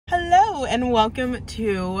and welcome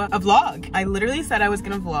to a vlog. I literally said I was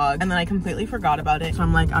gonna vlog and then I completely forgot about it. So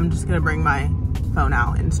I'm like, I'm just gonna bring my phone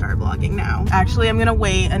out and start vlogging now. Actually, I'm gonna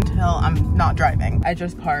wait until I'm not driving. I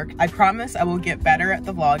just parked. I promise I will get better at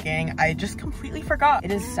the vlogging. I just completely forgot.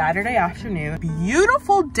 It is Saturday afternoon.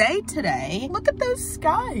 Beautiful day today. Look at those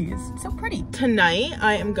skies. It's so pretty. Tonight,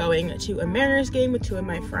 I am going to a Mariners game with two of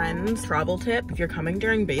my friends. Travel tip, if you're coming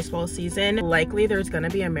during baseball season, likely there's gonna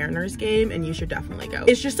be a Mariners game and you should definitely go.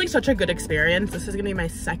 It's just like such a good experience. This is gonna be my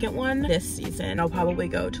second one this season. I'll probably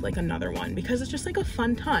go to like another one because it's just like a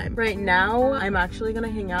fun time. Right now, I'm actually gonna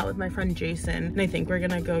hang out with my friend Jason and I think we're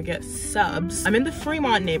gonna go get subs. I'm in the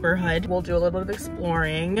Fremont neighborhood. We'll do a little bit of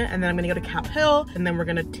exploring and then I'm gonna go to Cap Hill and then we're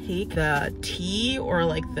gonna take the T or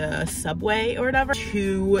like the subway or whatever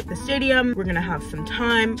to the stadium. We're gonna have some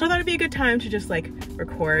time. So I thought it'd be a good time to just like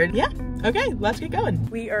record. Yeah, okay, let's get going.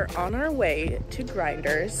 We are on our way to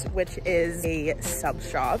Grinders, which is a sub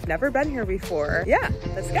shop. Never been here before. Yeah,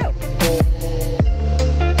 let's go.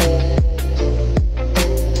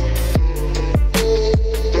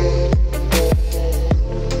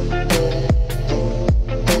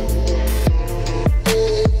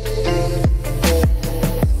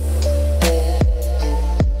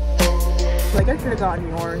 I should have gotten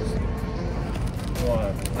yours.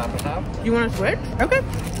 What? Half and half? You want to switch? Okay.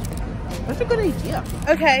 That's a good idea.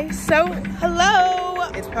 Okay, so hello.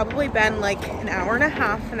 It's probably been like an hour and a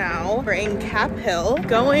half now. We're in Cap Hill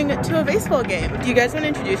going to a baseball game. Do you guys want to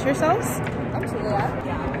introduce yourselves? I'm Julia.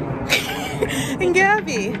 And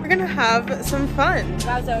Gabby. We're gonna have some fun.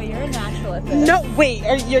 Wow, Zoe, you're a natural at this. No, wait,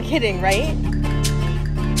 you're kidding, right?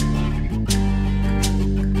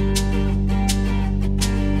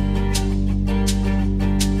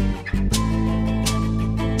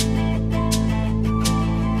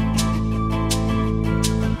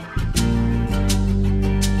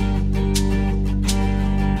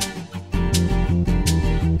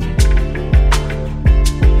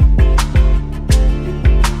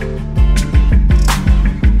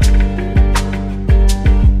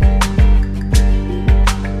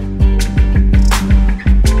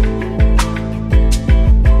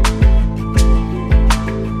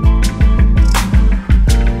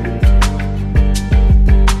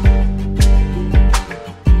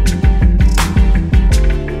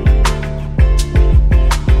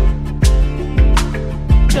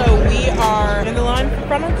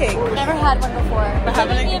 Never had one before.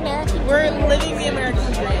 We're living the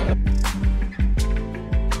American dream.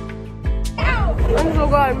 I'm so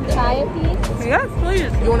glad. Try a piece? Yes,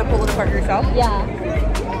 please. You want to pull it apart yourself? Yeah.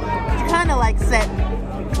 It's kind of like sit.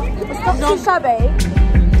 It's not too shabby.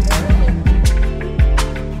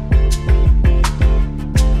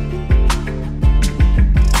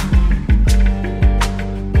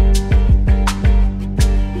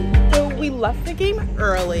 So we left the game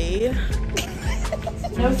early.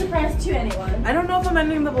 No surprise to anyone. I don't know if I'm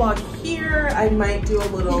ending the vlog here. I might do a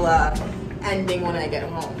little ending when I get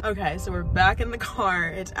home. Okay, so we're back in the car.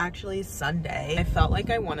 It's actually Sunday. I felt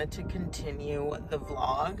like I wanted to continue the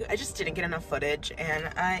vlog. I just didn't get enough footage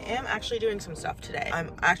and I am actually doing some stuff today.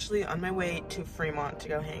 I'm actually on my way to Fremont to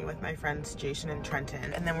go hang with my friends Jason and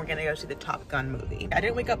Trenton, and then we're gonna go see the Top Gun movie. I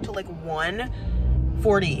didn't wake up till like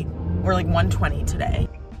 1:40 or like 1:20 today.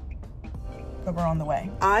 But we're on the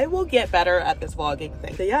way. I will get better at this vlogging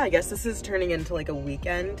thing. So yeah, I guess this is turning into like a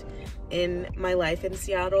weekend in my life in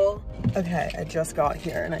Seattle. Okay, I just got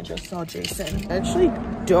here and I just saw Jason. I actually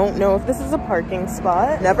don't know if this is a parking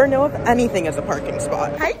spot. Never know if anything is a parking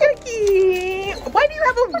spot. Hi, Ducky. Why do you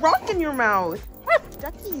have a rock in your mouth?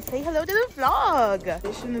 Ducky, say hello to the vlog.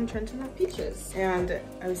 Jason and Trenton have peaches. And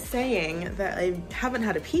I was saying that I haven't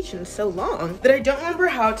had a peach in so long that I don't remember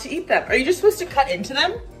how to eat them. Are you just supposed to cut into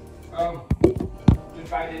them? Just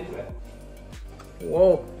bite into it.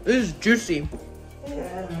 Whoa, this is juicy.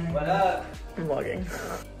 What up? I'm vlogging.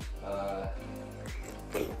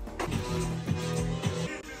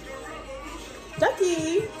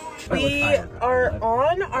 Ducky! We are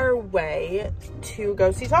on our way to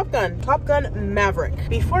go see Top Gun Maverick.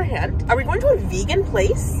 Beforehand, are we going to a vegan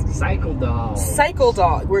place? Cycle Dog. Cycle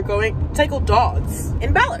Dog. We're going Cycle Dogs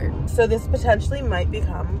in Ballard. So this potentially might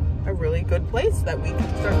become a really good place that we can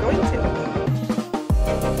start going to.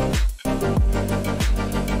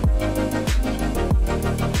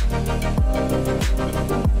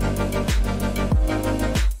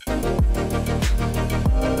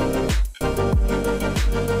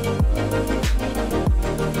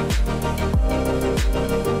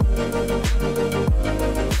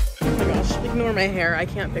 Ignore my hair, I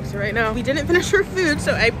can't fix it right now. We didn't finish our food,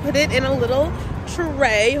 so I put it in a little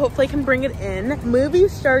tray. Hopefully I can bring it in. Movie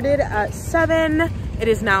started at 7. It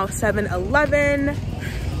is now 7:11.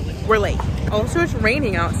 we're late. Also, it's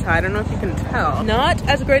raining outside. I don't know if you can tell. Not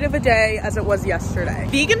as great of a day as it was yesterday.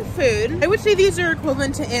 Vegan food. I would say these are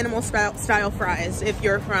equivalent to animal style fries if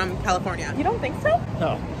you're from California. You don't think so?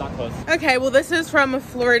 No, not close. Okay, well this is from a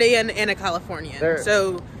Floridian and a Californian.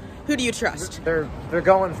 So who do you trust? They're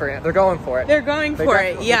going for it. They're going for it. They're going for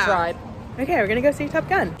it, yeah. Tried. Okay, we're gonna go see Top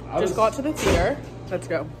Gun. Just got to the theater. Let's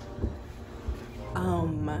go.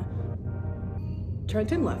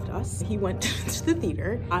 Trenton left us. He went to the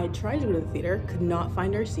theater. I tried to go to the theater, could not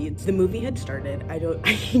find our seats. The movie had started.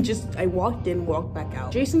 I walked in, walked back out.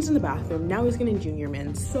 Jason's in the bathroom. Now he's getting junior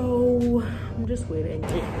mints. So I'm just waiting.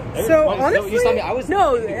 So honestly, you saw me. I was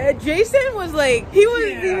Jason was like, he was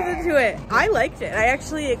into it. I liked it.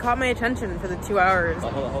 It caught my attention for the 2 hours.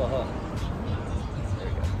 Hold on.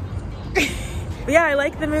 But yeah, I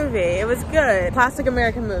liked the movie. It was good. Classic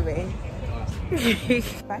American movie.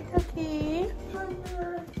 Bye, Cookie.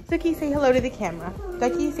 Cookie, say hello to the camera.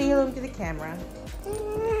 Cookie, say hello to the camera.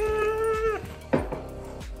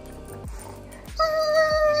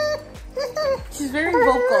 She's very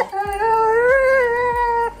vocal.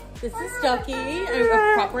 This is Ducky,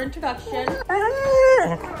 a proper introduction.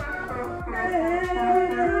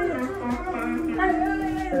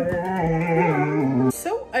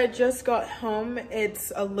 So I just got home.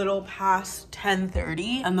 It's a little past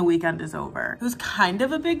 10:30 and the weekend is over. It was kind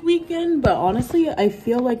of a big weekend, but honestly, I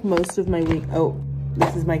feel like most of my week,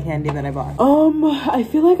 this is my candy that I bought. I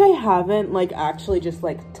feel like I haven't actually just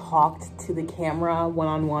talked to the camera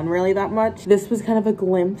one-on-one really that much. This was kind of a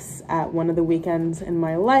glimpse at one of the weekends in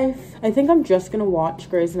my life. I think I'm just gonna watch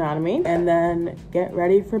Grey's Anatomy and then get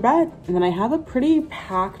ready for bed. And then I have a pretty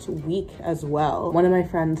packed week as well. One of my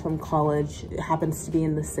friends from college happens to be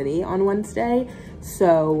in the city on Wednesday,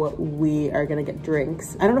 so we are gonna get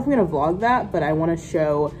drinks. I don't know if I'm gonna vlog that, but I wanna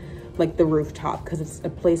show the rooftop because it's a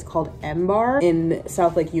place called M Bar in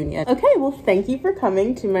South Lake Union. Okay, well, thank you for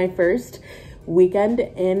coming to my first weekend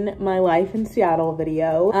in my life in Seattle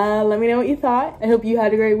video. Let me know what you thought. I hope you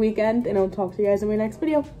had a great weekend and I'll talk to you guys in my next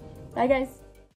video. Bye guys.